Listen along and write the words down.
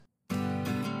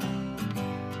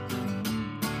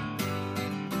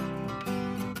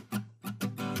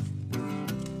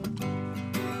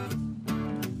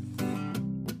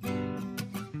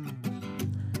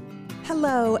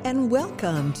Hello and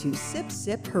welcome to Sip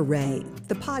Sip Hooray,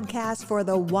 the podcast for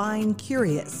the wine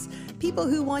curious, people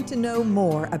who want to know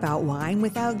more about wine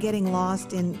without getting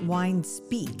lost in wine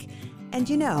speak. And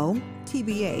you know,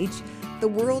 TBH, the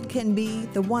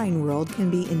wine world can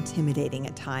be intimidating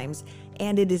at times,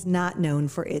 and it is not known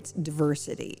for its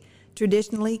diversity.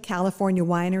 Traditionally, California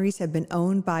wineries have been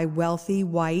owned by wealthy,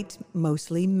 white,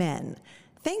 mostly men.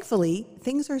 Thankfully,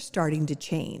 things are starting to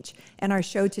change, and our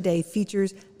show today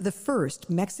features the first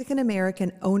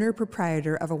Mexican-American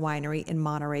owner-proprietor of a winery in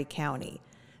Monterey County.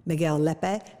 Miguel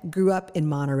Lepe grew up in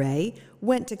Monterey,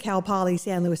 went to Cal Poly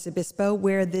San Luis Obispo,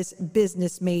 where this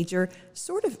business major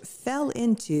sort of fell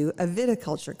into a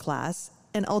viticulture class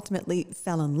and ultimately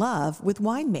fell in love with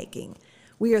winemaking.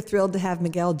 We are thrilled to have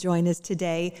Miguel join us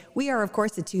today. We are, of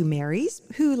course, the two Marys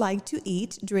who like to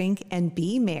eat, drink, and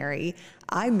be merry.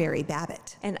 I'm Mary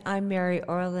Babbitt. And I'm Mary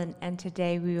Orland, and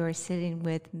today we are sitting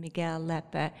with Miguel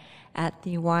Lepe at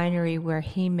the winery where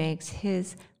he makes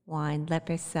his wine,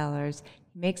 Lepe Cellars.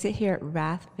 He makes it here at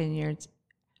Rath Vineyards,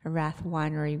 Rath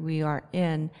Winery. We are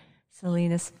in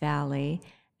Salinas Valley,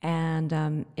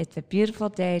 and it's a beautiful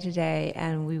day today,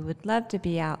 and we would love to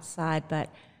be outside,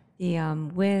 but the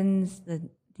winds, the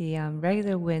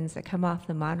regular winds that come off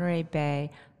the Monterey Bay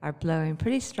are blowing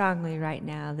pretty strongly right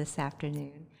now this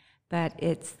afternoon. But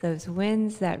it's those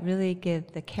winds that really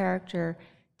give the character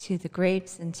to the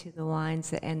grapes and to the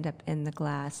wines that end up in the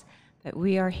glass. But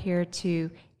we are here to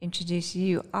introduce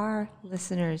you, our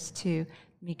listeners, to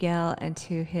Miguel and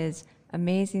to his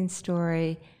amazing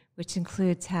story, which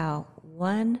includes how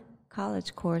one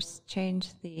college course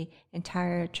changed the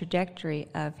entire trajectory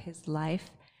of his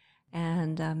life.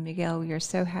 And Miguel, we are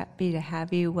so happy to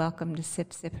have you. Welcome to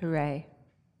Sip Sip Hooray.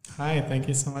 Hi, thank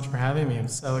you so much for having me. I'm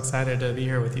so excited to be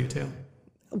here with you too.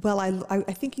 Well, I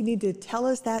think you need to tell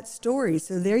us that story.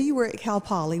 So there you were at Cal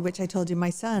Poly, which I told you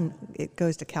my son, it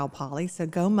goes to Cal Poly, so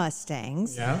go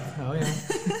Mustangs. Yeah, oh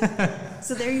yeah.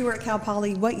 So there you were at Cal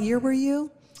Poly. What year were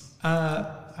you?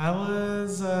 I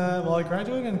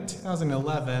graduated in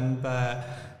 2011, but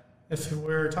if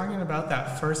we're talking about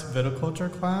that first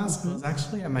viticulture class, it was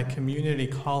actually at my community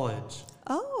college.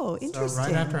 Oh, interesting. So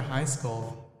right after high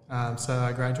school. So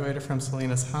I graduated from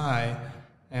Salinas High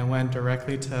and went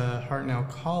directly to Hartnell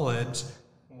College,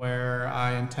 where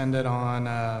I intended on,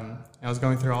 I was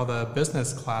going through all the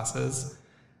business classes,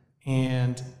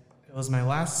 and it was my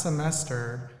last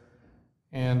semester,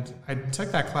 and I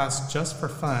took that class just for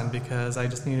fun because I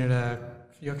just needed a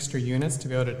few extra units to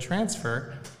be able to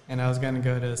transfer, and I was going to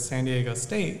go to San Diego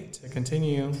State to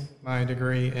continue my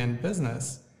degree in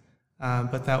business.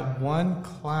 But that one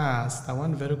class, that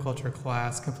one viticulture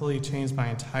class, completely changed my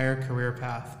entire career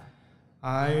path.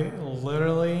 I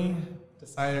literally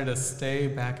decided to stay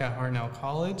back at Hartnell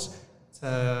College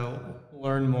to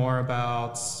learn more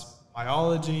about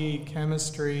biology,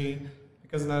 chemistry,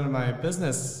 because none of my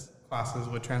business classes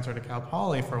would transfer to Cal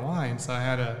Poly for wine, so I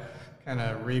had to kind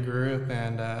of regroup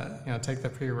and take the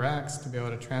prereqs to be able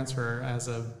to transfer as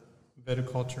a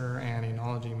viticulture and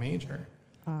enology major.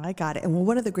 I got it. And well,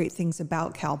 one of the great things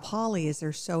about Cal Poly is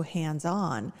they're so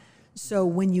hands-on. So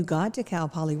when you got to Cal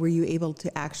Poly, were you able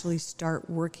to actually start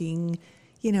working,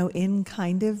 in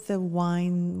kind of the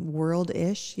wine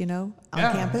world-ish, on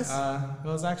campus? It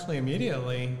was actually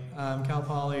immediately. Cal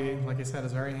Poly, like I said,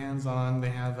 is very hands-on. They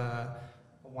have a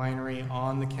winery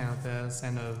on the campus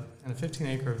and a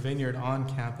 15-acre vineyard on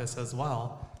campus as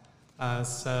well.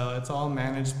 So it's all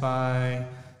managed by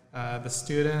the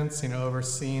students,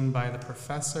 overseen by the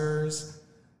professors.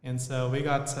 And so we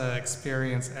got to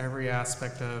experience every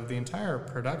aspect of the entire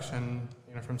production,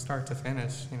 from start to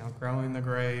finish, growing the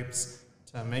grapes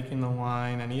to making the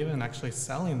wine and even actually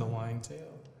selling the wine too.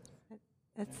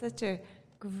 That's such a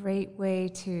great way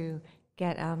to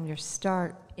get your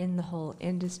start in the whole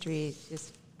industry,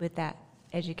 just with that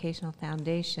educational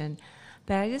foundation.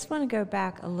 But I just want to go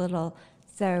back a little.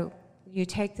 So you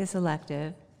take this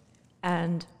elective,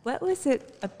 and what was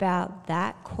it about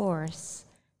that course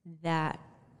that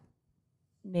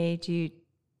made you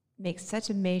make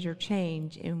such a major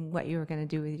change in what you were going to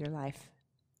do with your life?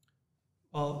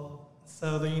 Well,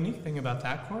 so the unique thing about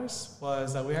that course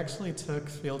was that we actually took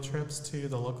field trips to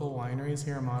the local wineries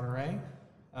here in Monterey.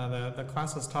 The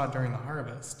class was taught during the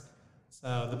harvest,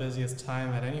 so the busiest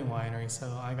time at any winery. So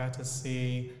I got to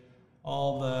see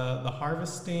all the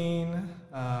harvesting,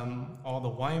 all the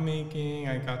winemaking.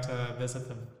 I got to visit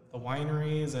the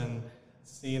wineries and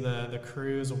see the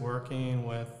crews working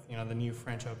with the new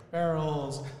French oak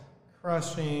barrels,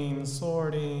 crushing,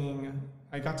 sorting.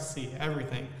 I got to see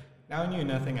everything. Now I knew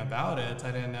nothing about it.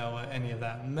 I didn't know what any of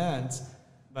that meant,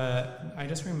 But I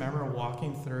just remember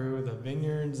walking through the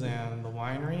vineyards and the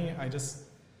winery.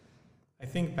 I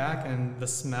think back and the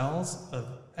smells of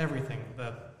everything,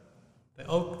 the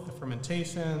oak, the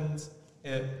fermentations,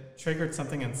 it triggered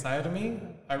something inside of me.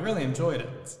 I really enjoyed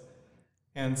it.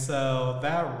 And so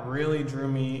that really drew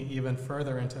me even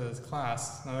further into this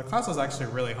class. Now, the class was actually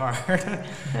really hard.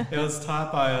 It was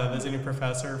taught by a visiting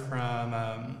professor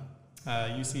from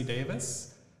UC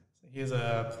Davis. He's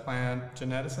a plant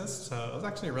geneticist, so it was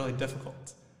actually really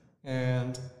difficult.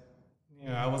 And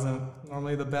I wasn't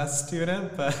normally the best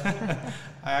student, but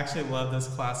I actually loved this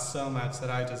class so much that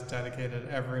I just dedicated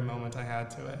every moment I had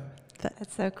to it.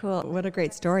 That's so cool. What a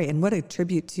great story, and what a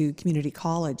tribute to community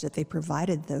college that they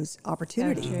provided those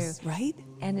opportunities, So true. right?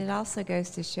 And it also goes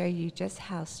to show you just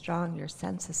how strong your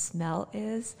sense of smell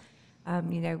is.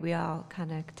 We all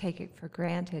kind of take it for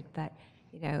granted, but,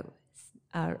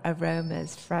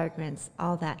 aromas, fragrance,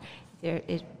 all that,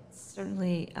 it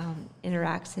certainly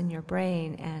interacts in your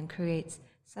brain and creates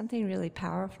something really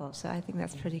powerful. So I think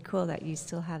that's pretty cool that you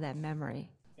still have that memory.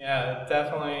 Yeah,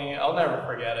 definitely. I'll never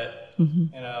forget it.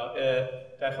 Mm-hmm.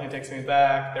 It definitely takes me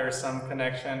back. There's some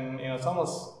connection. It's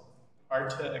almost hard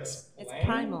to explain. It's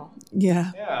primal.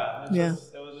 Yeah. Yeah.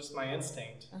 It was just my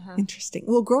instinct. Uh-huh. Interesting.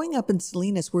 Well, growing up in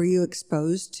Salinas, were you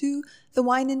exposed to the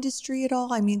wine industry at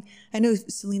all? I mean, I know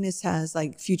Salinas has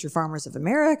like Future Farmers of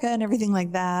America and everything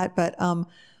like that, but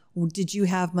did you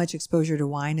have much exposure to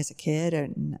wine as a kid?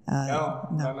 No,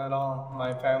 none at all.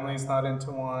 My family's not into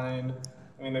wine.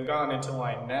 I mean, they've gone into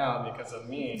wine now because of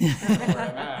me. Where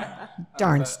I'm at.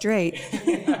 Darn straight.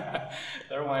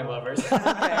 They're wine lovers. Okay.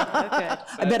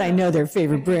 I bet I know their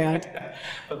favorite brand.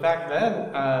 But back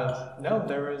then, no,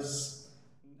 there was.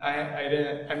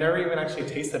 I've never even actually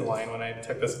tasted wine when I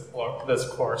took this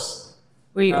course.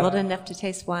 Were you old enough to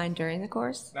taste wine during the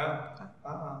course? No.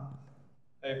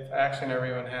 I've actually never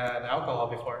even had alcohol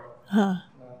before. Huh.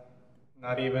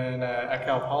 Not even at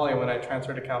Cal Poly. When I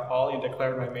transferred to Cal Poly and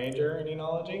declared my major in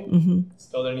enology,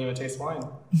 still didn't even taste wine.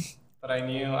 But I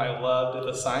knew I loved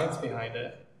the science behind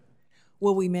it.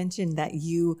 Well, we mentioned that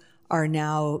you are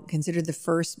now considered the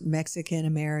first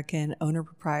Mexican-American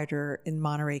owner-proprietor in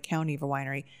Monterey County of a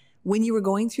winery. When you were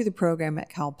going through the program at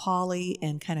Cal Poly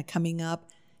and kind of coming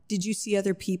up, did you see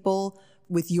other people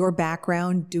with your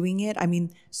background doing it? I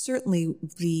mean, certainly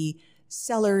the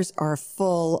cellars are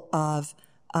full of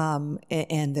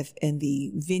and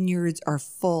the vineyards are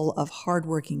full of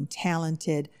hardworking,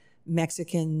 talented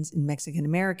Mexicans and Mexican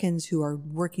Americans who are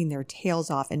working their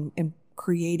tails off and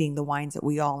creating the wines that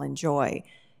we all enjoy.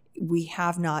 We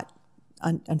have not,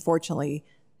 unfortunately,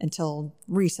 until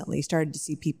recently, started to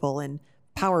see people in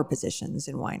power positions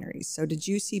in wineries. So did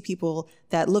you see people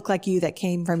that look like you that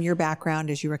came from your background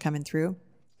as you were coming through?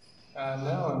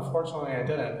 No, unfortunately, I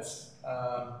didn't.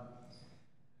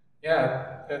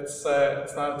 It's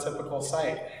not a typical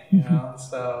site,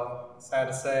 So sad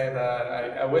to say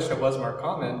that I wish it was more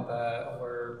common, but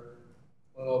we're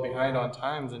a little behind on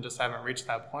times and just haven't reached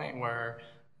that point where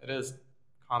it is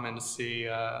common to see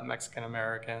Mexican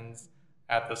Americans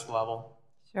at this level.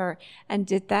 Sure. And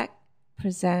did that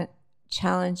present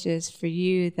challenges for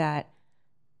you that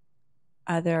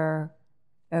other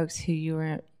folks who you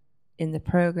were in the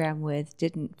program with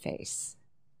didn't face?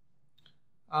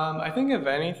 I think if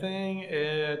anything,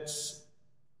 it's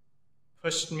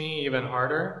pushed me even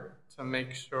harder to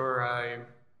make sure I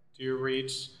do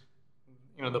reach,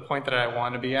 the point that I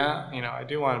want to be at. I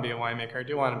do want to be a winemaker. I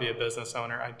do want to be a business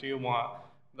owner. I do want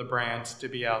the brand to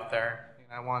be out there. And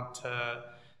I want to,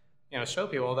 show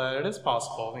people that it is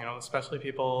possible, especially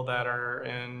people that are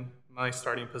in my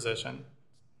starting position,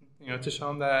 to show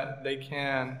them that they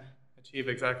can achieve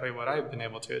exactly what I've been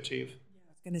able to achieve.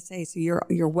 Going to say, so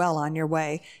you're well on your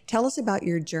way. Tell us about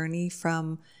your journey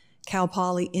from Cal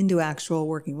Poly into actual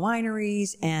working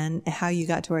wineries and how you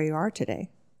got to where you are today.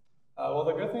 Well,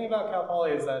 the good thing about Cal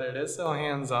Poly is that it is still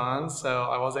hands-on, so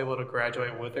I was able to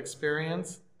graduate with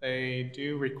experience. They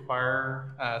do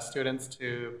require students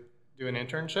to do an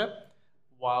internship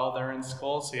while they're in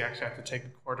school, so you actually have to take a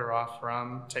quarter off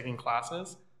from taking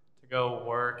classes to go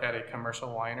work at a commercial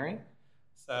winery.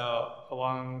 So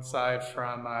alongside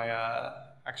from my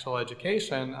actual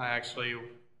education, I actually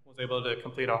was able to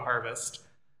complete a harvest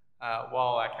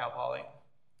while at Cal Poly.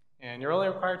 And you're only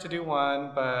required to do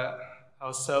one, but I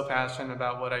was so passionate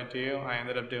about what I do, I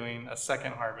ended up doing a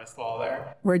second harvest while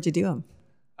there. Where'd you do them?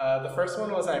 The first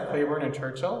one was at Claiborne and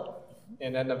Churchill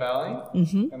in Edna Valley.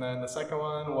 And then the second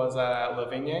one was at La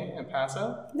Vigne in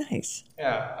Paso. Nice.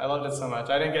 Yeah, I loved it so much.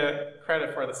 I didn't get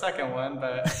credit for the second one,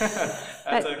 but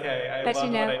that's okay. I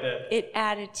loved what I did. It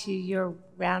added to your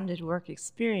rounded work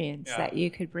experience that you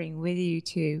could bring with you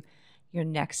to your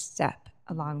next step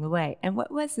along the way. And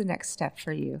what was the next step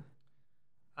for you?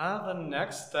 The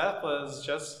next step was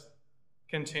just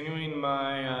continuing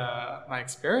my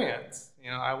experience.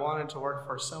 I wanted to work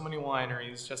for so many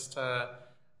wineries just to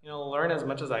learn as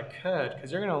much as I could,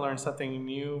 because you're going to learn something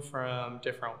new from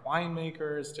different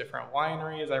winemakers, different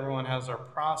wineries. Everyone has their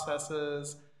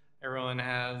processes. Everyone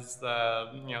has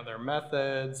their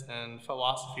methods and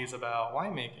philosophies about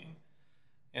winemaking.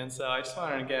 And so I just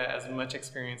wanted to get as much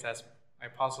experience as I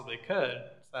possibly could.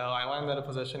 So I landed a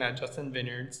position at Justin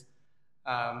Vineyards.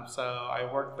 So I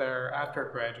worked there after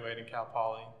graduating Cal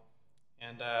Poly.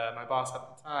 And my boss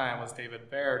at the time was David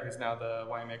Baird, who's now the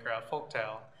winemaker at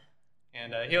Folktail.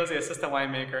 And he was the assistant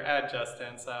winemaker at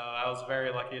Justin, so I was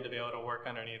very lucky to be able to work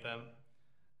underneath him.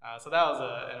 So that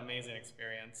was an amazing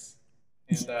experience.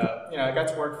 And I got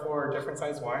to work for different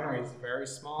sized wineries, very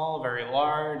small, very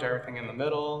large, everything in the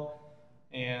middle.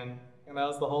 And that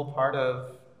was the whole part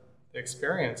of the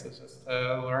experience, is just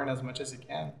to learn as much as you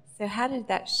can. So how did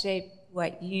that shape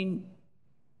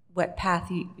what path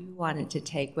you wanted to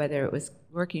take, whether it was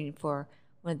working for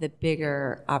one of the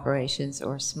bigger operations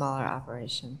or smaller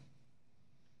operation?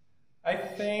 I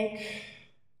think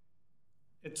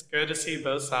it's good to see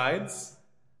both sides.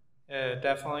 It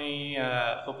definitely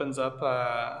opens up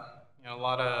a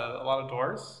lot of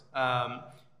doors.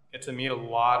 Get to meet a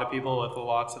lot of people with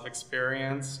lots of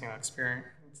experience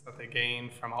that they gain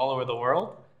from all over the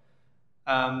world.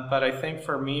 But I think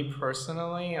for me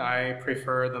personally, I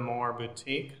prefer the more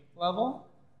boutique level,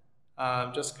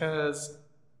 just because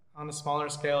on a smaller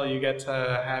scale, you get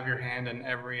to have your hand in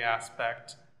every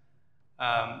aspect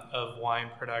of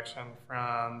wine production,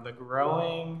 from the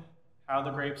growing, how the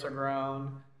grapes are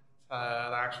grown, to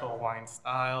the actual wine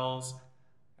styles,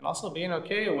 and also being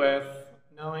okay with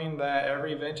knowing that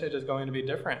every vintage is going to be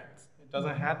different. It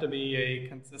doesn't have to be a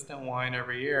consistent wine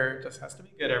every year. It just has to be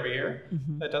good every year.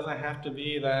 Mm-hmm. It doesn't have to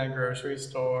be that grocery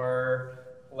store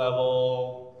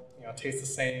level, taste the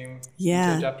same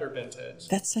vintage after vintage.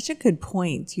 That's such a good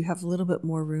point. You have a little bit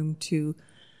more room to,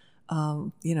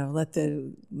 let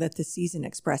the season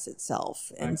express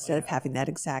itself, instead of having that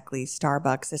exactly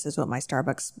Starbucks. This is what my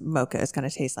Starbucks mocha is going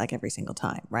to taste like every single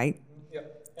time, right?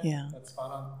 Yep. Yeah. That's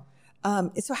spot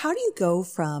on. So how do you go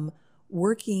from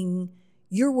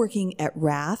you're working at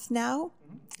Rath now,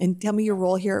 and tell me your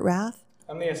role here at Rath.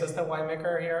 I'm the assistant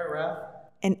winemaker here at Rath.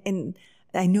 And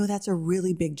I know that's a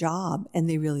really big job, and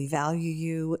they really value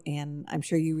you, and I'm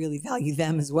sure you really value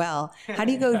them as well. How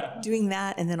do you go doing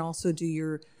that and then also do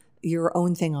your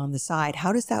own thing on the side?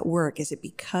 How does that work? Is it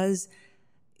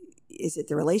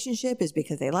the relationship? Is it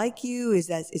because they like you? Is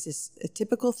this a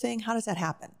typical thing? How does that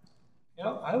happen?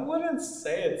 I wouldn't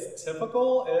say it's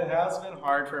typical. It has been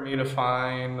hard for me to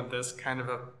find this kind of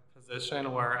a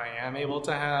position where I am able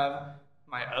to have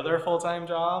my other full-time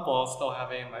job while still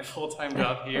having my full-time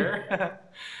job here.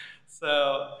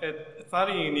 So it's not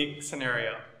a unique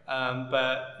scenario.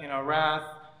 But Rath,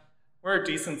 we're a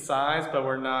decent size, but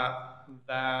we're not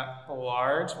that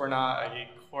large. We're not a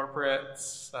corporate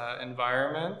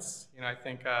environment. I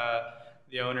think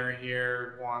the owner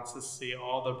here wants to see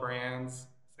all the brands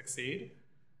succeed.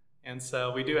 And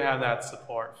so we do have that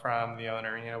support from the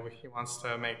owner. He wants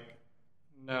to make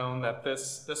known that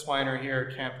this winery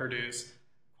here can produce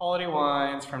quality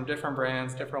wines from different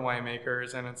brands, different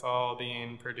winemakers, and it's all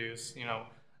being produced,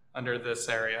 under this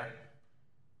area.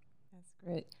 That's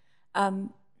great.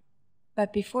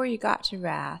 But before you got to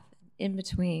Rath, in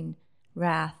between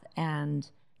Rath and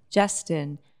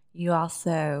Justin, you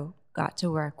also got to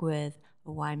work with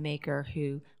a winemaker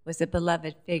who was a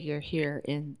beloved figure here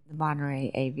in the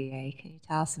Monterey AVA. Can you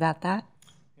tell us about that?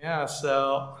 Yeah,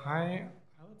 so I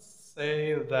would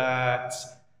say that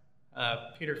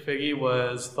Peter Figge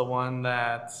was the one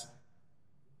that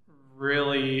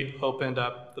really opened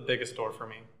up the biggest door for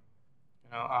me.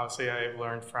 Obviously I've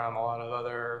learned from a lot of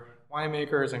other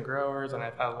winemakers and growers, and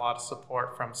I've had a lot of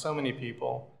support from so many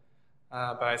people.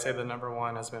 But I'd say the number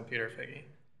one has been Peter Figge.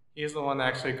 He's the one that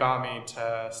actually got me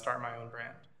to start my own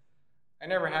brand. I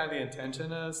never had the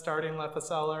intention of starting Lepa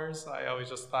Cellars. I always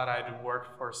just thought I'd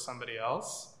work for somebody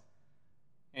else.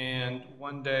 And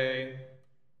one day,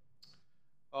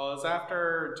 it was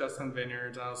after Justin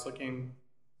Vineyards, I was looking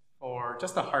for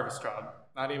just a harvest job,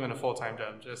 not even a full-time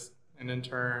job, just an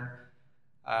intern,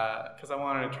 because I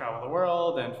wanted to travel the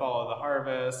world and follow the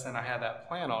harvest, and I had that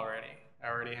plan already. I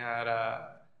already had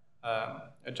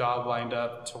a job lined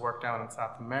up to work down in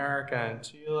South America and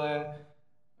Chile,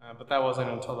 but that wasn't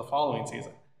until the following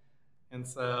season. And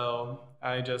so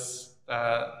I just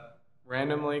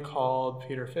randomly called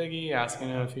Peter Figge, asking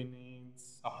him if he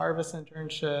needs a harvest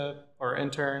internship or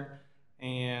intern,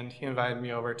 and he invited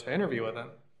me over to interview with him.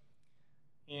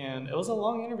 And it was a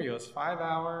long interview. It was 5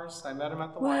 hours. I met him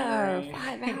at the Whoa, winery.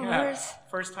 5 Yeah, hours.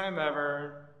 first time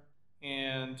ever.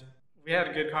 And we had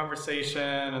a good conversation.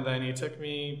 And then he took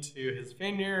me to his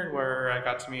vineyard where I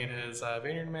got to meet his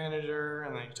vineyard manager.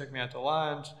 And then he took me out to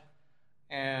lunch.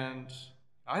 And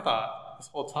I thought this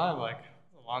whole time, like,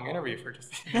 it was a long interview for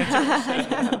just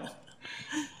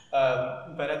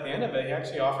but at the end of it, he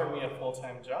actually offered me a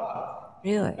full-time job.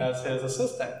 Really? As his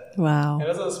assistant. Wow. And it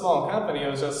was a small company. It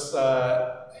was just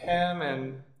him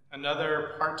and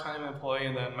another part-time employee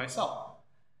and then myself.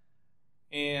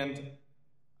 And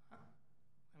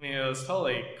I mean, it was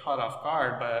totally caught off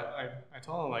guard, but I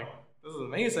told him, like, this is an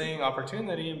amazing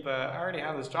opportunity, but I already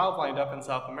have this job lined up in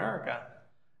South America.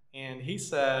 And he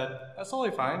said, that's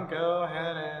totally fine. Go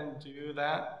ahead and do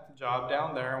that job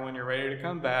down there. When you're ready to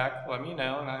come back, let me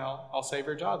know, and I'll save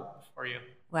your job for you.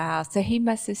 Wow. So he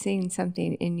must have seen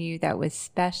something in you that was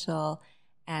special,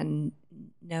 and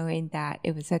knowing that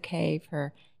it was okay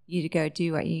for you to go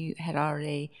do what you had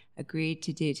already agreed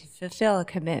to do to fulfill a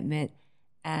commitment,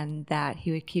 and that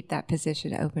he would keep that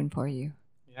position open for you.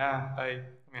 Yeah. I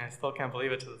mean, I still can't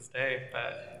believe it to this day,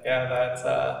 but yeah,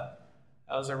 that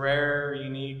was a rare,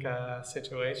 unique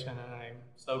situation, and I'm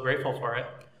so grateful for it.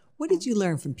 What did you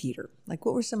learn from Peter? Like,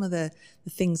 what were some of the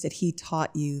things that he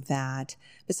taught you that,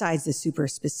 besides the super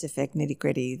specific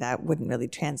nitty-gritty that wouldn't really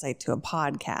translate to a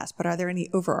podcast, but are there any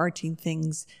overarching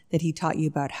things that he taught you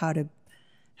about how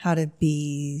to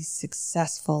be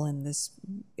successful in this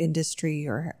industry,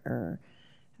 or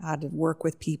how to work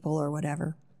with people or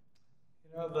whatever?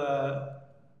 You know,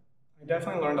 I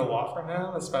definitely learned a lot from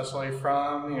him, especially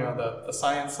from, the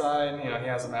science side. He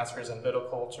has a master's in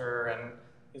viticulture, and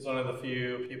he's one of the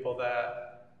few people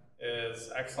that is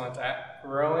excellent at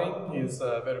growing. He's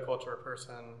a viticulture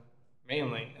person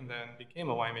mainly, and then became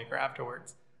a winemaker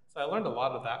afterwards. So I learned a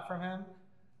lot of that from him,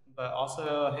 but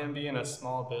also him being a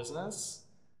small business,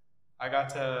 I got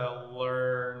to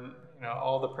learn,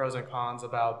 all the pros and cons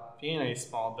about being a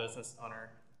small business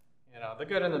owner, the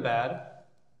good and the bad,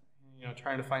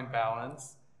 trying to find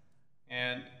balance.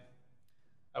 And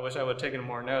I wish I would have taken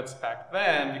more notes back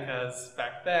then, because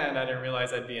back then I didn't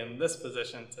realize I'd be in this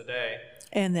position today.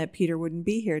 And that Peter wouldn't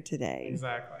be here today.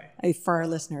 Exactly. For our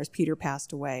listeners, Peter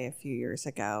passed away a few years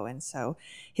ago. And so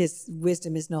his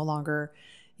wisdom is no longer,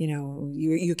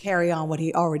 you carry on what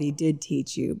he already did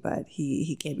teach you, but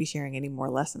he can't be sharing any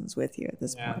more lessons with you at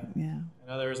this point. Yeah.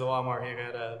 I know there was a lot more he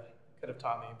could have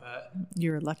taught me, but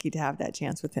you're lucky to have that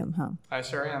chance with him, huh? I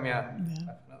sure am, yeah.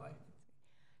 Definitely.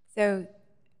 So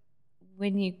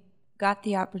when you got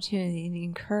the opportunity and the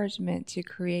encouragement to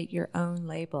create your own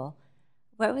label,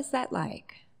 what was that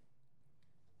like?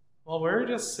 Well, we were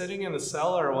just sitting in the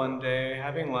cellar one day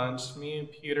having lunch, me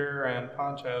and Peter and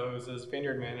Pancho, who's his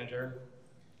vineyard manager,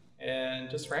 and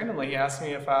just randomly he asked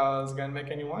me if I was going to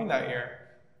make any wine that year.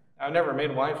 I've never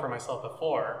made wine for myself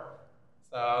before,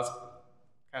 so I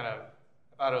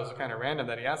thought it was kind of random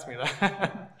that he asked me that.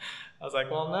 I was like,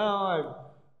 well, no, I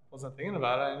wasn't thinking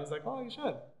about it. And he's like, well, you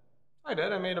should. I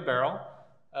did. I made a barrel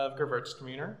of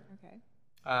Gewürztraminer. Okay.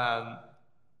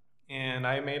 And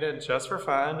I made it just for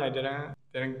fun. I didn't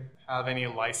have any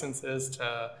licenses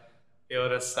to be able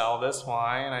to sell this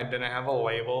wine. I didn't have a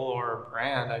label or a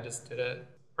brand. I just did it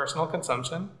personal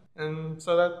consumption. And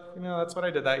so that's what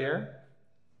I did that year.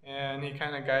 And he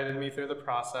kind of guided me through the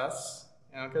process.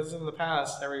 Because in the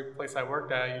past, every place I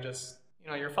worked at, you just,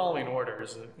 you're following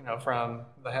orders, from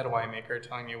the head winemaker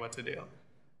telling you what to do.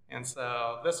 And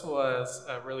so this was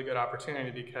a really good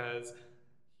opportunity because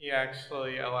he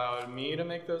actually allowed me to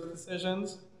make those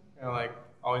decisions.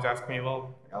 Always ask me,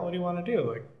 well, what do you want to do?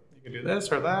 Like, you can do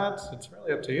this or that. It's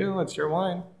really up to you. It's your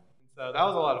wine. And so that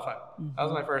was a lot of fun. Mm-hmm. That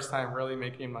was my first time really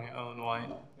making my own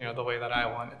wine, the way that I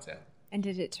wanted to. And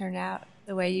did it turn out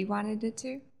the way you wanted it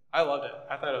to? I loved it.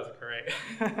 I thought it was great.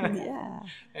 Yeah.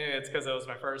 Maybe it's because it was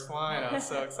my first wine. I was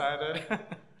so excited.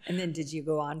 And then did you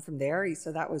go on from there?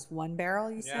 So that was one barrel,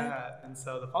 you said? Yeah. And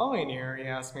so the following year, he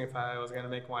asked me if I was going to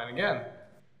make wine again.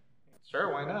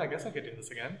 Sure, why not? I guess I could do this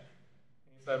again.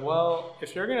 He said, well,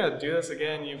 if you're going to do this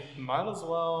again, you might as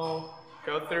well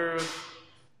go through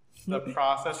the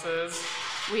processes.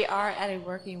 We are at a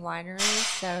working winery,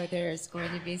 so there's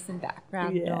going to be some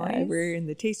background noise. We're in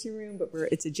the tasting room, but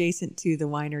it's adjacent to the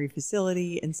winery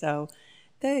facility, and so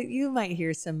you might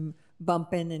hear some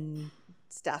bumping and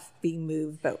stuff being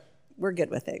moved, but we're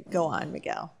good with it. Go on,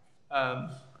 Miguel.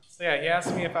 He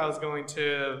asked me if I was going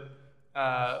to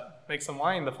make some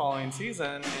wine the following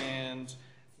season, and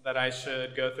that I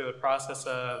should go through the process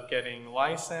of getting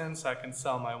licensed so I can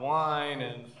sell my wine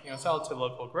and sell it to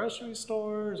local grocery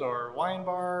stores or wine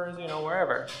bars,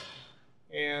 wherever.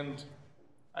 And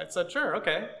I said, sure,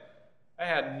 okay. I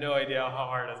had no idea how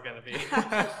hard it was going to be.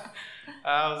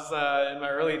 I was in my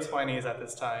early 20s at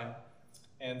this time.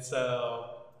 And so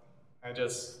I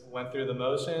just went through the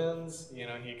motions. You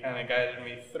know, he kind of guided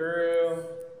me through.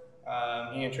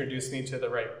 He introduced me to the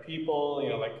right people, you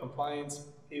know, like compliance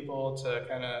people to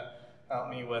kind of help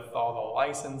me with all the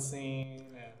licensing.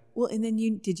 Well, and then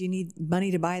did you need money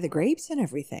to buy the grapes and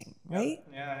everything, right?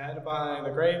 Yeah, I had to buy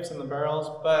the grapes and the barrels,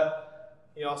 but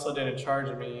he also didn't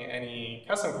charge me any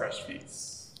custom crush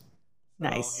fees. So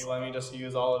nice. He let me just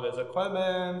use all of his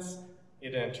equipment. He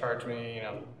didn't charge me, you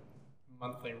know,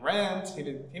 monthly rent. He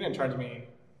didn't charge me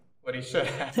what he should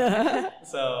have.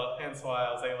 So hence why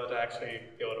I was able to actually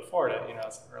be able to afford it, you know,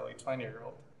 as an early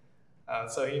 20-year-old.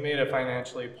 So he made it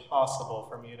financially possible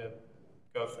for me to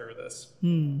go through this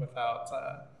without,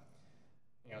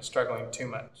 you know, struggling too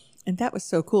much. And that was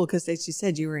so cool because, as you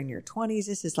said, you were in your 20s.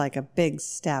 This is like a big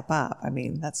step up. I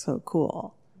mean, that's so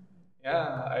cool. Yeah,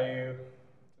 I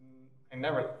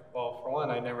never, well, for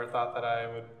one, I never thought that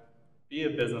I would be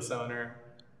a business owner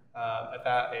at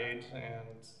that age,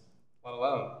 and let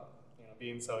alone, you know,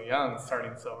 being so young,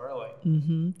 starting so early.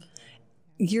 Mm-hmm.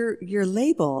 Your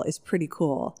label is pretty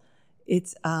cool.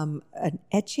 It's an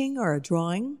etching or a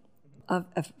drawing of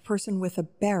a person with a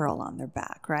barrel on their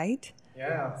back, right?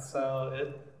 Yeah, so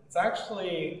it's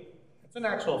an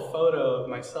actual photo of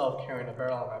myself carrying a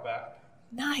barrel on my back.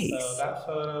 Nice. So that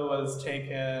photo was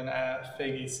taken at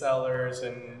Figgy Cellars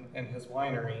in his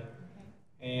winery.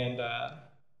 And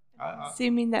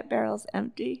assuming that barrel's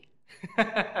empty.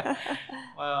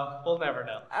 Well, we'll never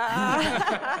know.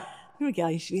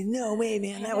 Miguel, you should be, no way,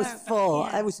 man, that was full.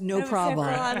 Yeah. That was no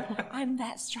problem. I'm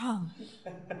that strong.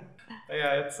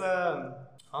 Yeah, it's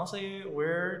honestly,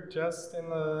 we're just in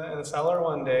the cellar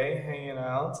one day hanging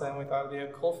out, and we thought it'd be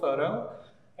a cool photo.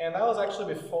 And that was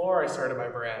actually before I started my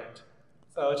brand.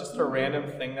 So it's just a random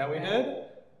thing that we did.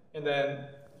 And then a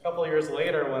couple of years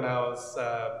later, when I was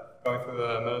going through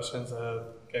the motions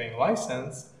of getting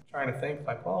licensed, trying to think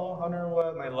like, well, I wonder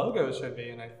what my logo should be.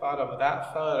 And I thought of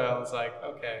that photo. I was like,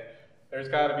 okay, there's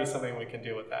got to be something we can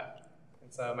do with that.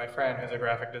 And so my friend, who's a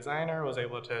graphic designer, was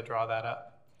able to draw that up.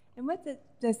 And what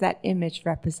does that image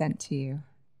represent to you?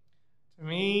 To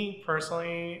me,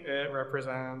 personally, it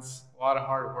represents a lot of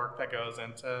hard work that goes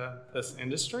into this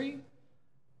industry.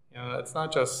 You know, it's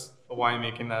not just the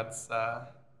winemaking that's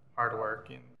hard work.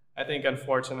 And I think,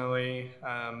 unfortunately,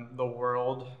 the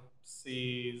world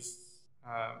sees,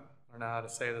 I don't know how to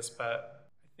say this, but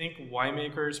I think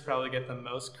winemakers probably get the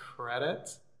most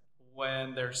credit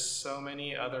when there's so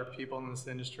many other people in this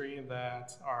industry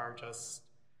that are just,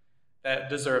 that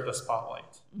deserve the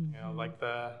spotlight. Mm-hmm. You know, like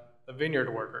the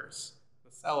vineyard workers,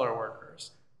 the cellar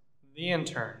workers, the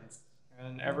interns,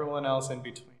 and everyone else in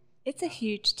between. It's a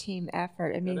huge team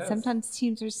effort. I mean, sometimes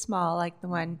teams are small, like the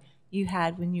one you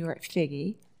had when you were at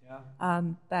Figgy. Yeah.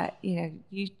 But, you know,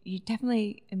 you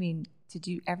definitely, I mean, to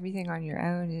do everything on your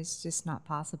own is just not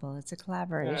possible. It's a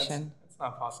collaboration. Yeah, it's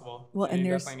not possible. Well, and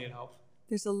you definitely need help.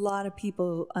 There's a lot of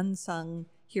people, unsung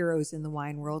heroes in the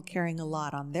wine world, carrying a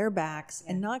lot on their backs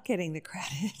and not getting the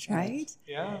credit, right?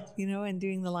 Yeah. You know, and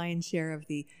doing the lion's share of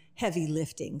the heavy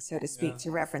lifting, so to speak,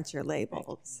 to reference your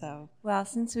label. So, well,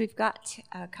 since we've got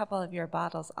a couple of your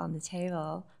bottles on the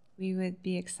table, we would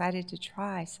be excited to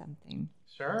try something.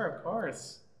 Sure, of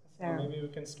course. So maybe we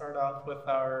can start off with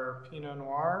our Pinot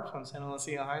Noir from Santa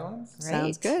Lucia Highlands. Great.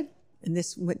 Sounds good.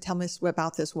 And tell me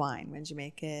about this wine. When did you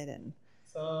make it? And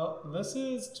so this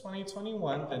is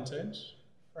 2021 vintage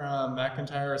from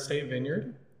McIntyre Estate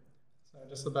Vineyard. So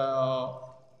just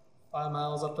about 5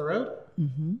 miles up the road.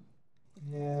 Mm-hmm.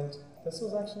 And this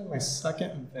was actually my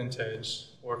second vintage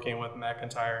working with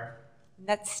McIntyre.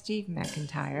 That's Steve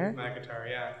McIntyre. Steve McIntyre,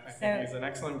 yeah. I think he's an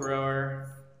excellent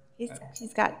grower.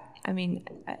 He's got, I mean,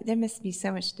 there must be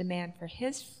so much demand for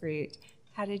his fruit.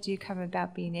 How did you come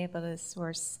about being able to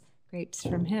source grapes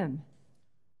from him?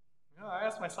 You know, I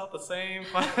asked myself the same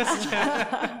question.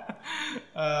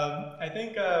 I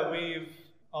think we've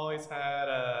always had,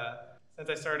 since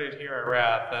I started here at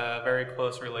Rath, a very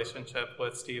close relationship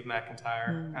with Steve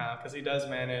McIntyre, because he does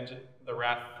manage the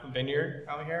Rath vineyard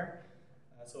out here.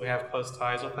 So we have close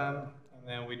ties with him. And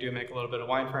then we do make a little bit of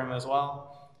wine for him as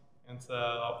well. And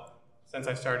so since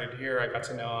I started here, I got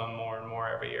to know him more and more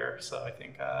every year. So I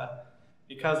think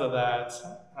because of that,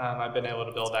 I've been able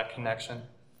to build that connection.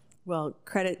 Well,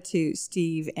 credit to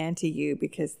Steve and to you,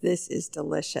 because this is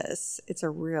delicious. It's a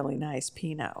really nice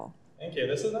Pinot. Thank you.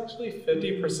 This is actually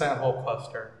 50% whole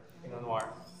cluster Pinot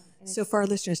Noir. So for our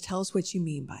listeners, tell us what you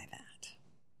mean by that.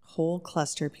 Whole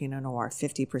cluster Pinot Noir,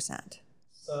 50%.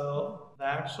 So the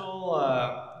actual,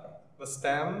 the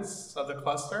stems of the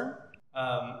cluster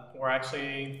were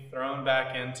actually thrown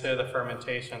back into the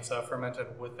fermentation, so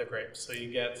fermented with the grapes. So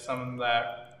you get some of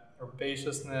that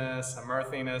herbaceousness, some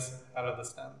earthiness out of the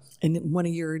stems. And one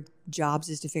of your jobs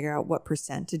is to figure out what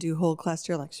percent to do whole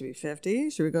cluster. Like, should we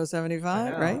 50? Should we go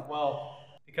 75? Right? Well,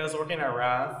 because working at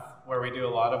Wrath, where we do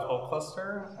a lot of whole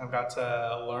cluster, I've got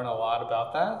to learn a lot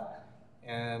about that.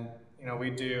 And, we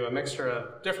do a mixture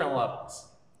of different levels.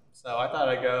 So I thought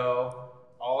I'd go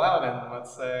all out and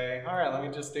let's say, all right, let me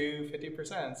just do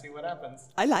 50% and see what happens.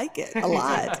 I like it a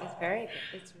lot. It's very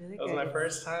good. It's really good. It was my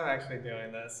first time actually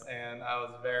doing this, and I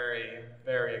was very,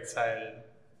 very excited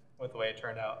with the way it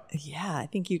turned out. Yeah, I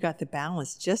think you got the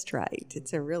balance just right.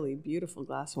 It's a really beautiful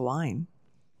glass of wine.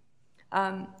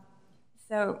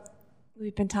 So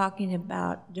we've been talking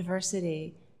about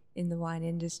diversity in the wine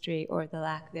industry, or the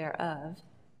lack thereof,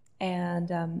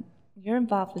 and you're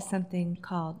involved with something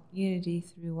called Unity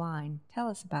Through Wine. Tell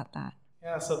us about that.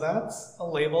 Yeah, so that's a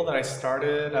label that I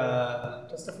started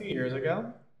just a few years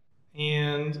ago.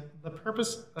 And the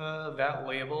purpose of that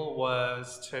label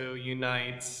was to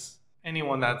unite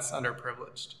anyone that's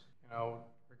underprivileged,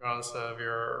 regardless of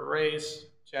your race,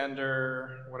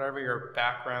 gender, whatever your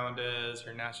background is,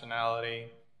 your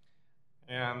nationality.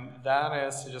 And that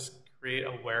is to just create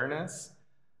awareness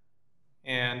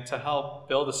and to help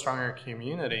build a stronger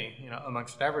community,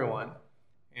 amongst everyone.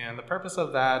 And the purpose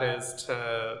of that is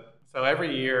so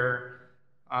every year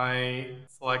I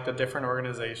select a different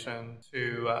organization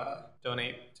to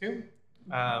donate to.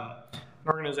 An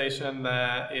organization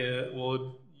that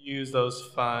will use those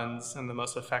funds in the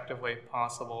most effective way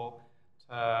possible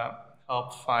to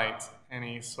help fight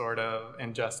any sort of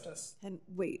injustice. And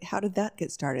wait, how did that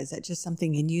get started? Is that just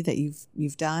something in you that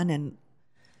you've done,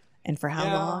 and for how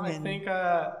long? I think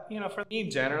for me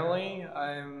generally,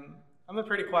 I'm a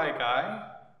pretty quiet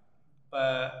guy,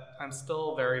 but I'm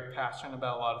still very passionate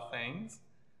about a lot of things,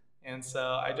 and so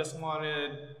I just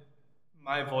wanted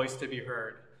my voice to be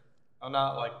heard. I'm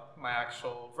not like my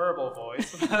actual verbal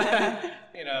voice, but,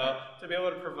 to be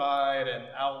able to provide an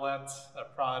outlet,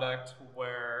 a product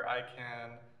where I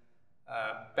can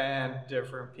band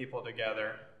different people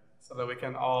together so that we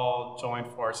can all join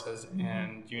forces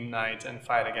and unite and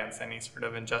fight against any sort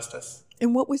of injustice.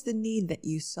 And what was the need that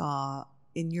you saw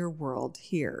in your world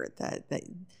here that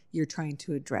you're trying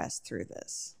to address through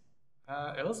this?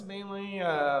 It was mainly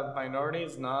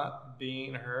minorities not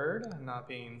being heard, not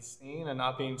being seen, and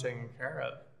not being taken care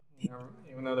of.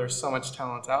 Even though there's so much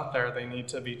talent out there, they need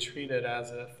to be treated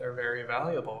as if they're very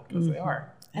valuable, because they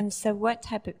are. And so what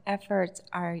type of efforts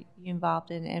are you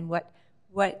involved in, and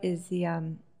what is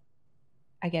the,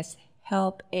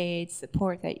 help, aid,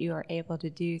 support that you are able to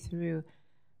do through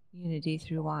Unity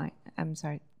Through Wine?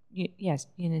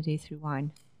 Unity Through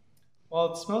Wine.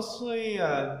 Well, it's mostly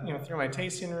through my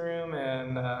tasting room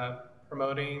and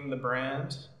promoting the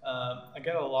brand. I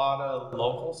get a lot of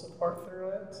local support through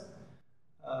it.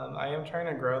 I am trying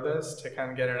to grow this to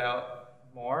kind of get it out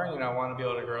more. I want to be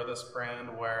able to grow this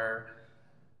brand where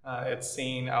it's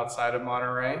seen outside of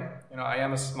Monterey. I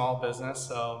am a small business,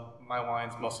 so my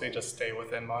wines mostly just stay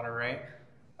within Monterey.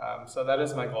 So that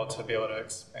is my goal, to be able to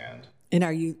expand. And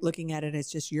are you looking at it as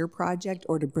just your project,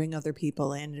 or to bring other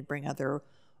people in, to bring other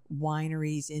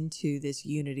wineries into this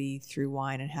Unity Through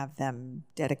Wine and have them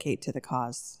dedicate to the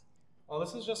cause? Well,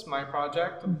 this is just my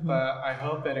project, but I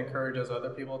hope it encourages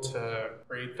other people to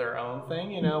create their own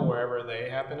thing, wherever they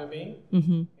happen to be.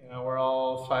 We're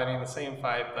all fighting the same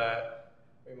fight, but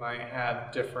we might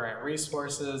have different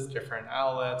resources, different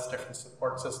outlets, different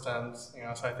support systems,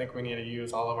 so I think we need to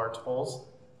use all of our tools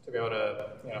to be able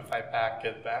to, fight back,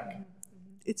 give back.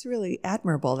 It's really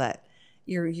admirable that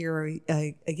you're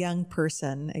a young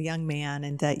person, a young man,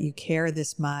 and that you care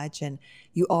this much, and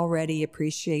you already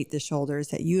appreciate the shoulders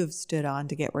that you have stood on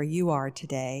to get where you are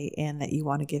today, and that you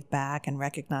want to give back and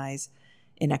recognize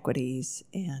inequities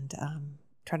and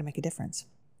try to make a difference.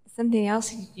 Something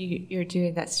else you're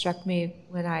doing that struck me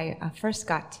when I first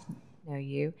got to know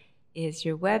you is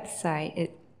your website.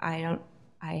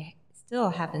 I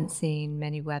still haven't seen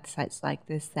many websites like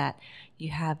this that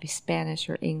you have a Spanish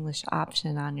or English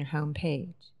option on your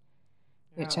homepage,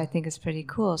 which I think is pretty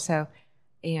cool. So,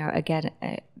 again,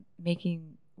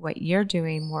 making what you're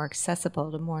doing more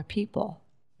accessible to more people.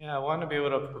 Yeah, I want to be able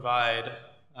to provide,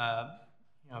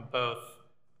 both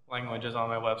languages on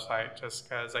my website, just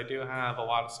because I do have a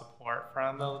lot of support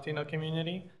from the Latino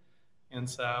community, and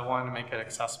so I want to make it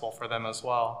accessible for them as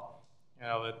well.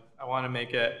 I want to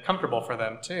make it comfortable for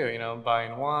them too,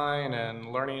 buying wine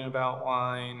and learning about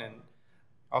wine, and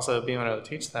also being able to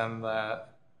teach them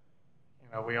that,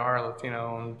 we are a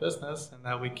Latino-owned business and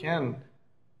that we can,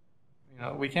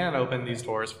 we can open these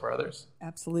doors for others.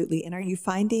 Absolutely. And are you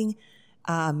finding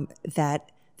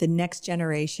that the next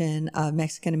generation of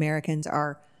Mexican Americans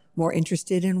are more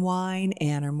interested in wine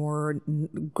and are more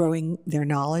growing their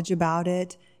knowledge about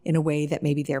it in a way that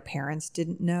maybe their parents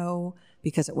didn't know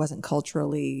because it wasn't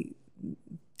culturally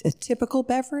a typical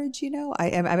beverage?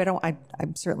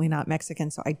 I'm certainly not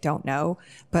Mexican, so I don't know.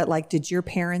 But like, did your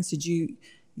parents,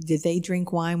 did they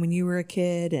drink wine when you were a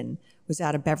kid, and was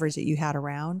that a beverage that you had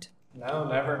around? No,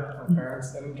 never. My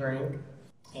parents didn't drink.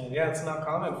 And yeah, it's not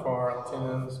common for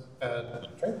Latinos to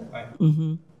drink wine.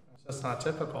 Mm-hmm. It's just not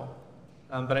typical.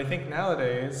 But I think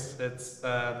nowadays it's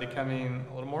becoming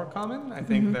a little more common. I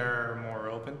think they're more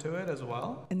open to it as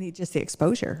well. And just the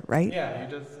exposure, right? Yeah,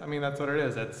 that's what it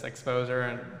is. It's exposure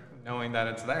and knowing that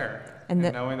it's there. And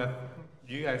knowing that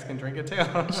you guys can drink it too.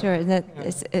 Sure, that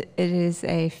it is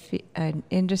an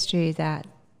industry that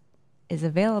is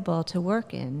available to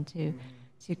work in, to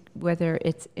whether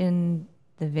it's in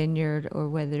the vineyard or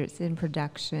whether it's in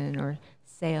production or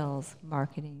sales,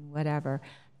 marketing, whatever.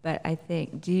 But I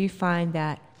think, do you find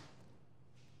that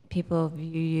people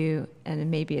view you,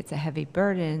 and maybe it's a heavy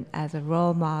burden, as a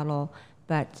role model,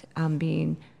 but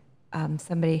being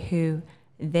somebody who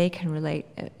they can relate,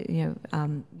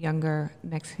 younger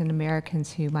Mexican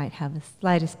Americans who might have the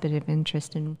slightest bit of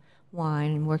interest in wine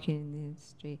and working in the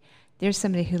industry, there's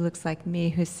somebody who looks like me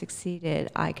who's succeeded,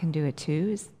 I can do it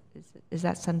too. Is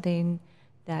that something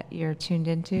that you're tuned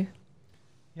into?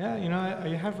 Yeah,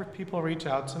 I have people reach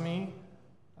out to me,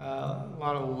 a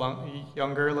lot of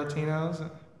younger Latinos,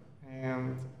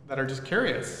 and that are just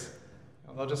curious.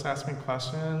 They'll just ask me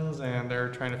questions, and they're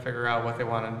trying to figure out what they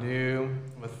want to do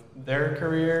with their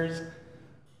careers,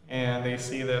 and they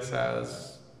see this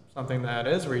as something that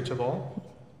is reachable.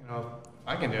 If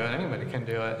I can do it, anybody can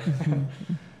do it.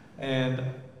 And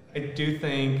I do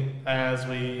think as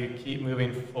we keep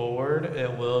moving forward,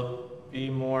 it will be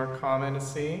more common to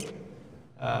see.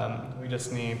 We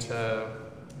just need to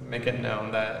make it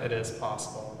known that it is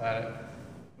possible, that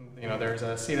there's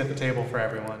a seat at the table for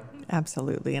everyone.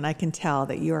 Absolutely. And I can tell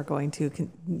that you are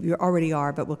you already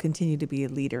are, but will continue to be a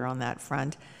leader on that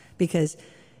front, because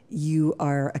you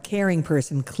are a caring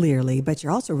person, clearly, but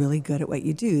you're also really good at what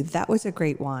you do. That was a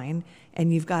great wine,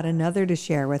 and you've got another to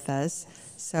share with us.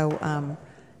 So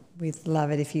we'd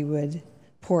love it if you would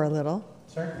pour a little.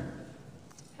 Sure.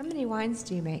 How many wines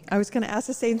do you make? I was going to ask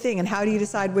the same thing. And how do you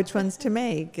decide which ones to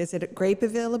make? Is it grape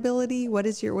availability? What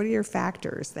are your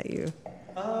factors that you,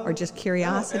 or just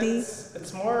curiosity?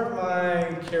 It's more of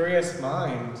my curious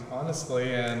mind,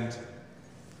 honestly, and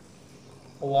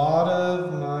a lot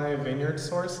of my vineyard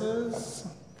sources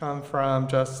come from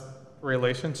just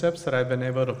relationships that I've been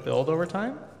able to build over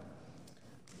time.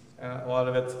 A lot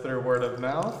of it's through word of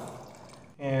mouth,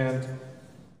 and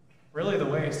really the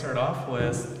way I start off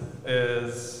with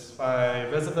is if I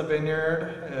visit the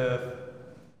vineyard,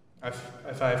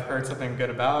 if I've heard something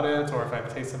good about it, or if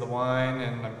I've tasted the wine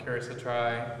and I'm curious to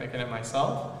try making it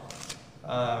myself.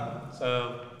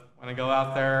 So when I go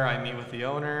out there, I meet with the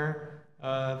owner,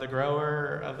 the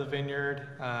grower of the vineyard,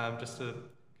 just to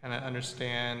kind of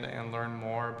understand and learn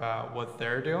more about what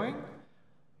they're doing.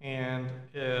 And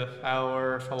if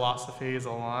our philosophies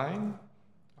align,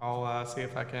 I'll see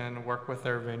if I can work with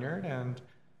their vineyard. And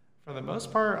for the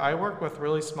most part, I work with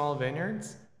really small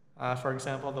vineyards. For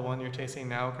example, the one you're tasting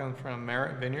now comes from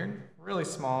Merit Vineyard, really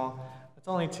small. It's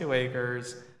only 2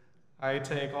 acres. I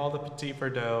take all the Petit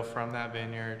Verdot from that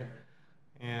vineyard.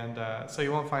 And so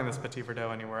you won't find this Petit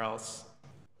Verdot anywhere else.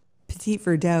 Petit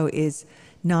Verdot is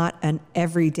not an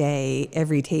everyday,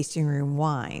 every tasting room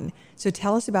wine. So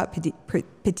tell us about Petit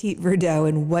Verdot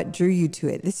and what drew you to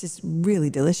it. This is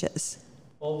really delicious.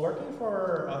 Well, working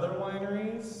for other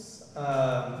wineries,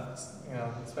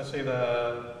 especially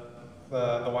the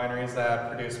wineries that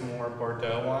produce more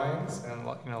Bordeaux wines and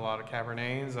a lot of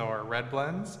Cabernets or red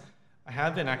blends, I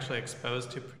have been actually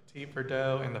exposed to Petit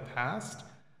Verdot in the past,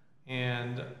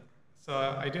 and so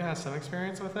I do have some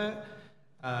experience with it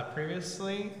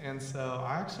previously, and so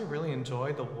I actually really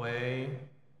enjoyed the way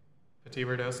Petit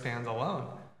Verdot stands alone.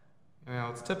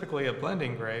 It's typically a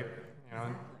blending grape,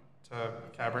 to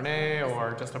Cabernet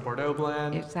or just a Bordeaux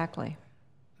blend. Exactly.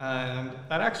 And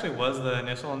that actually was the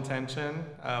initial intention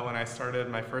when I started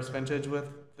my first vintage with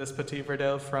this Petit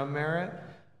Verdot from Merit.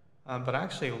 But I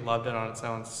actually loved it on its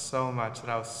own so much that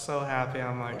I was so happy.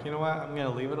 I'm like, you know what? I'm going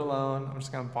to leave it alone. I'm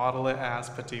just going to bottle it as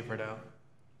Petit Verdot.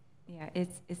 Yeah,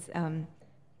 it's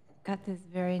got this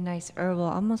very nice herbal,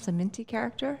 almost a minty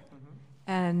character.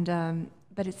 Mm-hmm. And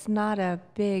but it's not a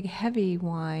big, heavy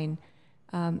wine.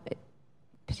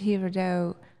 Petit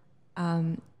Verdot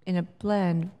in a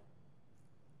blend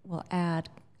will add,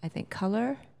 I think,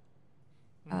 color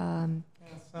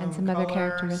and some other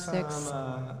color, characteristics.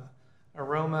 some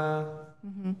aroma.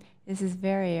 This is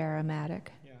very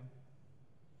aromatic. Yeah.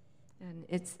 And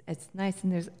it's nice,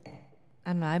 and there's,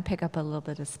 I don't know, I pick up a little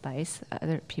bit of spice.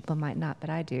 Other people might not, but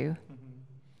I do.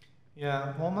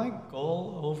 Yeah, well, my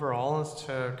goal overall is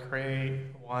to create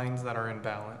wines that are in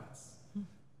balance. You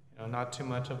know, not too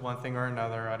much of one thing or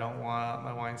another. I don't want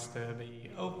my wines to be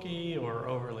oaky or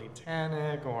overly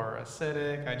tannic or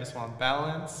acidic. I just want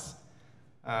balance.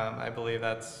 I believe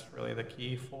that's really the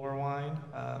key for wine,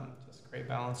 just create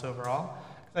balance overall.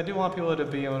 Because I do want people to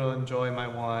be able to enjoy my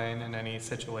wine in any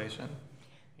situation.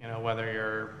 You know, whether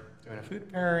you're doing a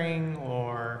food pairing,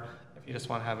 or if you just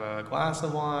want to have a glass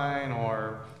of wine,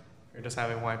 or you're just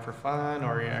having wine for fun,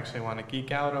 or you actually want to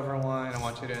geek out over wine, I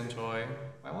want you to enjoy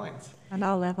my wines. On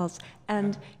all levels.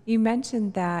 And you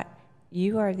mentioned that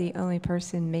you are the only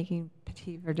person making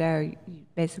Petit Verdot. You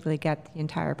basically get the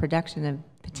entire production of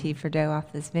Petit Verdot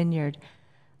off this vineyard.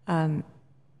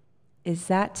 Is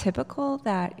that typical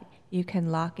that you can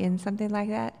lock in something like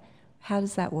that? How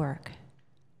does that work?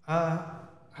 I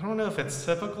don't know if it's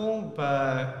typical,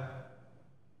 but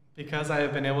because I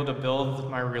have been able to build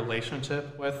my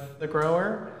relationship with the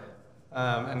grower,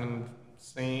 and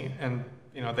see, and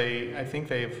you know, I think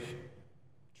they've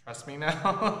trust me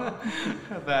now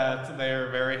that they're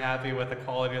very happy with the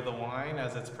quality of the wine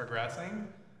as it's progressing,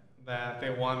 that they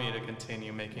want me to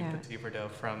continue making Petit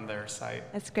Verdot from their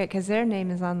site. That's great, because their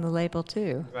name is on the label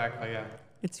too. Exactly, yeah.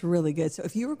 It's really good. So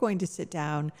if you were going to sit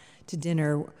down to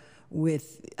dinner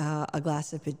with a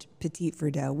glass of Petit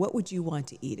Verdot, what would you want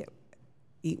to eat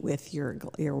with your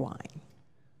wine?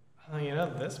 You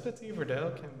know, this Petit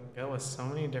Verdot can go with so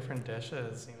many different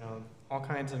dishes. You know, all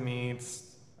kinds of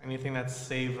meats, anything that's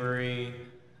savory.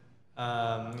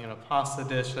 You know, pasta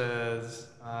dishes.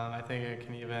 I think it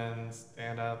can even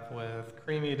stand up with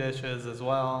creamy dishes as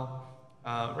well.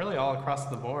 Really, all across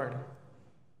the board.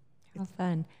 How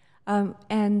fun!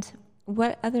 And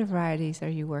what other varieties are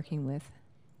you working with?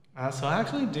 So I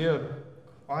actually do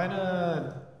quite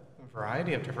a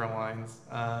variety of different wines.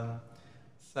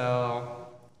 So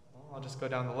I'll just go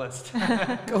down the list.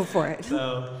 Go for it.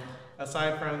 So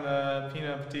aside from the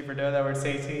Pinot Petit Verdot that we're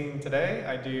tasting today,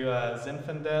 I do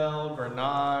Zinfandel,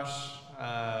 Grenache,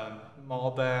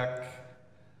 Malbec,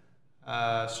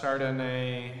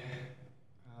 Chardonnay.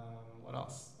 What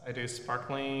else? I do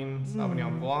sparkling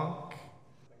Sauvignon Blanc.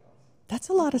 That's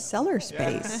a lot of cellar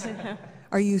space.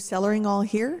 Are you cellaring all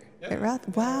here at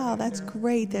Rath? Wow, that's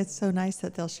great. That's so nice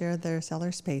that they'll share their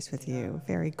cellar space with you.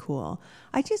 Very cool.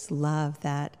 I just love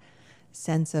that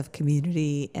sense of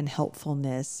community and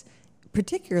helpfulness,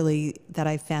 particularly that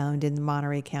I found in the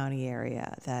Monterey County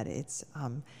area, that it's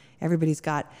everybody's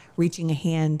got reaching a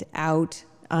hand out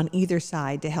on either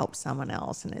side to help someone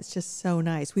else, and it's just so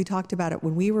nice. We talked about it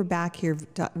when we were back here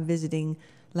visiting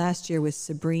last year with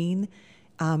Sabrine.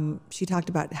 She talked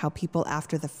about how people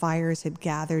after the fires had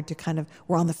gathered to kind of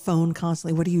were on the phone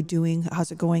constantly. What are you doing?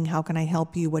 How's it going? How can I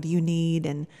help you? What do you need?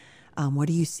 And what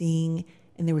are you seeing?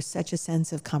 And there was such a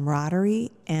sense of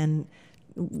camaraderie. And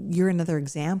you're another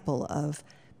example of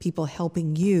people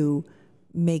helping you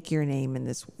make your name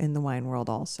in the wine world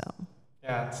also.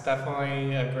 Yeah, it's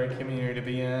definitely a great community to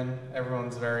be in.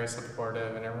 Everyone's very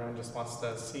supportive, and everyone just wants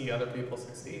to see other people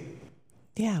succeed.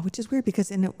 Yeah, which is weird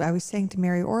because I was saying to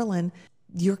Mary Orland,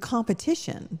 your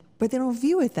competition, but they don't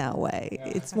view it that way. Yeah.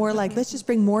 It's more like, let's just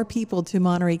bring more people to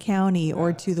Monterey County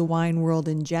or to the wine world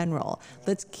in general.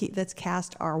 Let's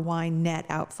cast our wine net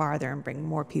out farther and bring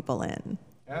more people in.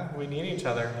 Yeah, we need each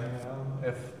other. You know,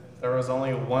 if there was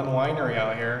only one winery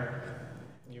out here,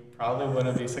 you probably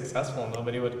wouldn't be successful.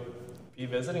 Nobody would be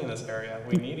visiting this area.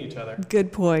 We need each other.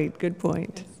 Good point. Good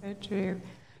point. That's so true.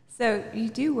 So you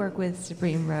do work with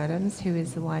Sabrine Roedems, who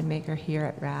is the winemaker here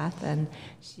at Rath, and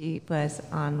she was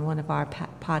on one of our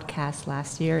podcasts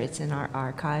last year. It's in our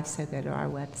archive, so go to our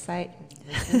website and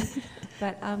listen.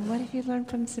 But what have you learned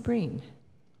from Sabrine?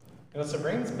 You know,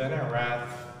 Sabrine's been at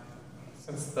Rath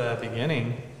since the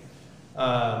beginning.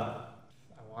 I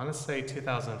want to say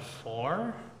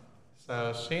 2004.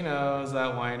 So she knows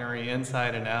that winery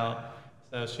inside and out.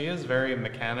 So she is very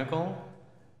mechanical.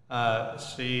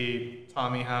 She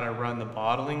taught me how to run the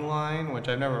bottling line, which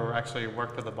I've never actually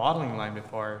worked with a bottling line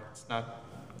before. It's not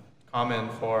common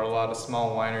for a lot of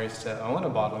small wineries to own a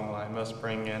bottling line. Most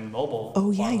bring in mobile.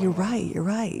 Oh yeah, you're right. You're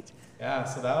right. Yeah,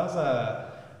 so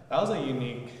that was a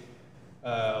unique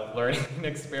learning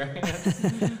experience.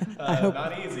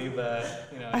 Not easy, but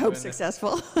you know. I hope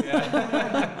successful.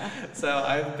 Yeah. So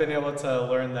I've been able to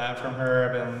learn that from her.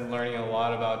 I've been learning a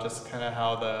lot about just kind of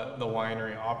how the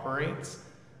winery operates.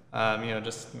 You know,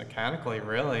 just mechanically,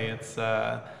 really. It's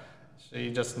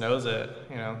she just knows it.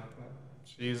 You know,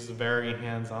 she's very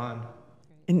hands-on.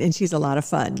 And she's a lot of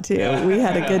fun, too. Yeah. We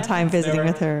had a good time visiting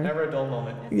with her. Never a dull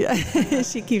moment. Yeah,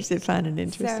 she keeps it fun and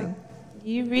interesting. So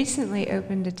you recently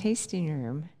opened a tasting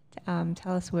room.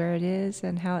 Tell us where it is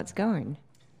and how it's going.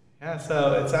 Yeah,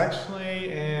 so it's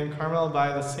actually in Carmel by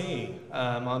the Sea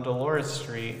on Dolores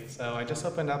Street. So I just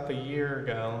opened up a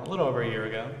little over a year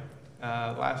ago,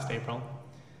 last April.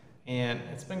 And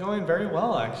it's been going very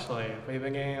well, actually. We've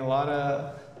been getting a lot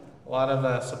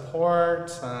of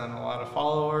support and a lot of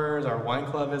followers. Our wine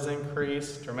club has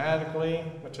increased dramatically,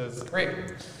 which is great.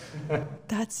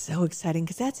 That's so exciting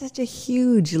because that's such a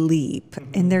huge leap.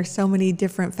 And there's so many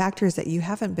different factors that you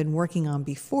haven't been working on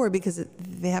before because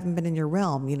they haven't been in your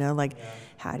realm,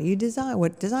 how do you design?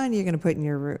 What design are you going to put in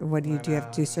your, what do you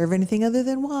have to serve anything other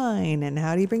than wine? And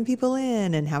how do you bring people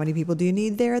in? And how many people do you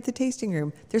need there at the tasting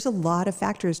room? There's a lot of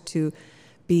factors to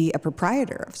be a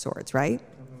proprietor of sorts, right?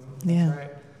 Mm-hmm. Yeah. That's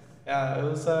right.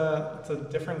 Yeah, it's a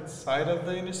different side of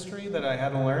the industry that I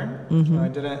hadn't learned.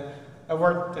 Mm-hmm. I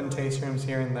worked in tasting rooms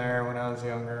here and there when I was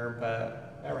younger,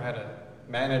 but never had to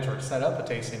manage or set up a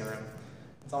tasting room.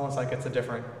 It's almost like it's a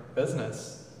different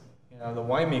business. The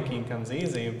winemaking comes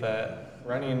easy, but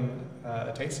running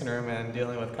a tasting room and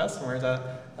dealing with customers,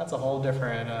 that's a whole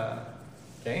different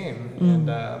game. Mm. And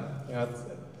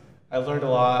I learned a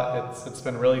lot. It's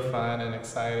been really fun and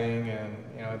exciting, and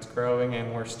it's growing,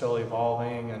 and we're still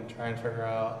evolving and trying to figure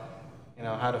out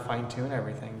how to fine-tune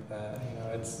everything, but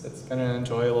it's been an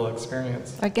enjoyable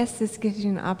experience. I guess this gives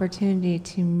you an opportunity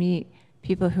to meet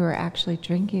people who are actually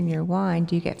drinking your wine.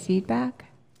 Do you get feedback?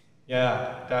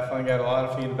 Yeah, definitely get a lot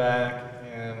of feedback,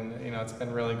 and it's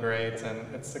been really great,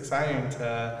 and it's exciting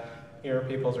to hear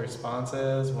people's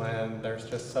responses when they're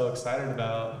just so excited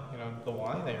about the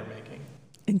wine that you're making.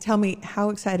 And tell me, how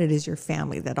excited is your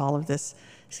family that all of this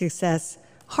success,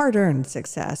 hard-earned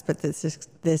success, but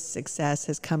this success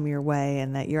has come your way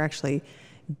and that you're actually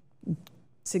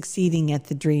succeeding at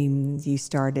the dream you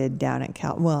started down at at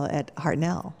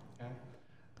Hartnell?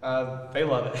 Yeah. They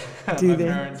love it. My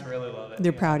parents really love it.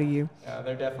 They're proud of you. Yeah,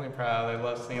 they're definitely proud. They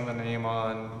love seeing the name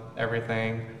on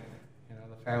everything,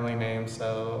 the family name.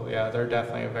 So yeah, they're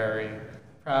definitely very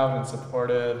proud and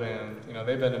supportive, and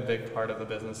they've been a big part of the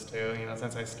business too.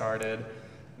 Since I started,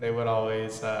 they would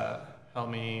always help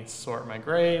me sort my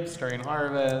grapes during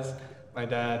harvest. My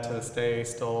dad, to this day,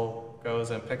 still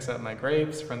goes and picks up my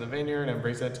grapes from the vineyard and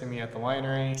brings it to me at the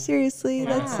winery. Seriously,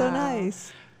 that's so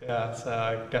nice. Yeah, so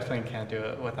I definitely can't do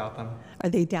it without them. Are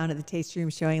they down at the tasting room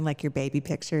showing like your baby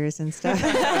pictures and stuff?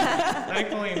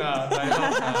 Thankfully not. I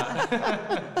hope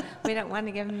not. We don't want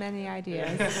to give them any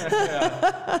ideas.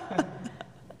 Yeah.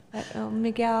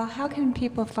 Miguel, how can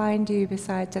people find you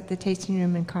besides at the tasting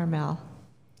room in Carmel?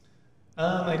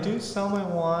 I do sell my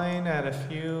wine at a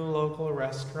few local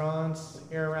restaurants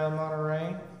here around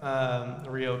Monterey.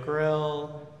 Rio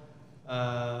Grill,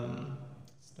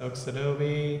 Stokes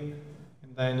Adobe.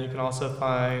 And then you can also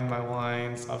find my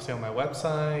wines obviously on my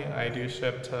website. I do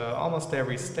ship to almost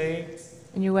every state.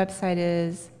 And your website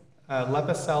is?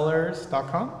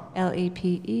 lepecellars.com.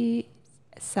 LEPE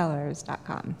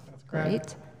sellers.com. That's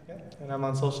correct. Yeah. And I'm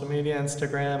on social media,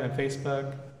 Instagram and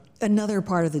Facebook. Another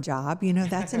part of the job,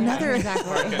 that's another.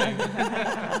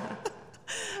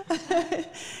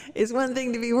 It's one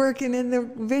thing to be working in the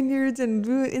vineyards and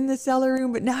in the cellar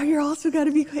room, but now you're also got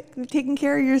to be taking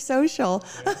care of your social.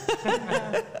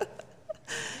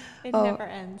 It never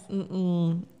ends.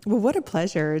 Well, what a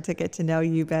pleasure to get to know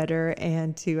you better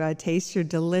and to taste your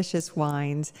delicious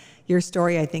wines. Your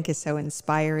story, I think, is so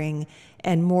inspiring.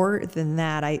 And more than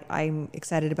that, I'm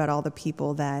excited about all the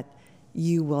people that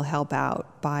you will help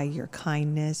out by your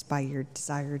kindness, by your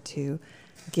desire to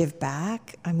give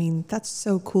back. I mean, that's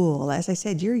so cool. As I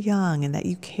said, you're young and that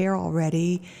you care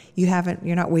already.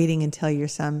 You're not waiting until you're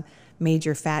some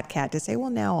major fat cat to say, well,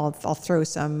 now I'll throw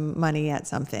some money at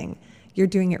something. You're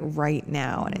doing it right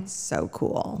now, and it's so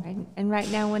cool. And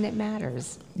right now when it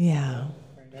matters. Yeah.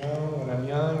 Right now when I'm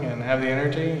young and have the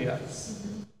energy, yes.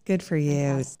 Good for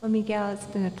you. Well, Miguel, it's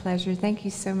been a pleasure. Thank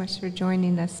you so much for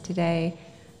joining us today.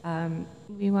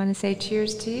 We want to say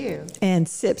cheers to you. And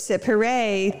sip, sip,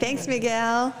 hooray. Thanks,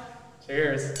 Miguel.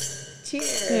 Cheers.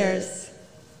 Cheers. Cheers.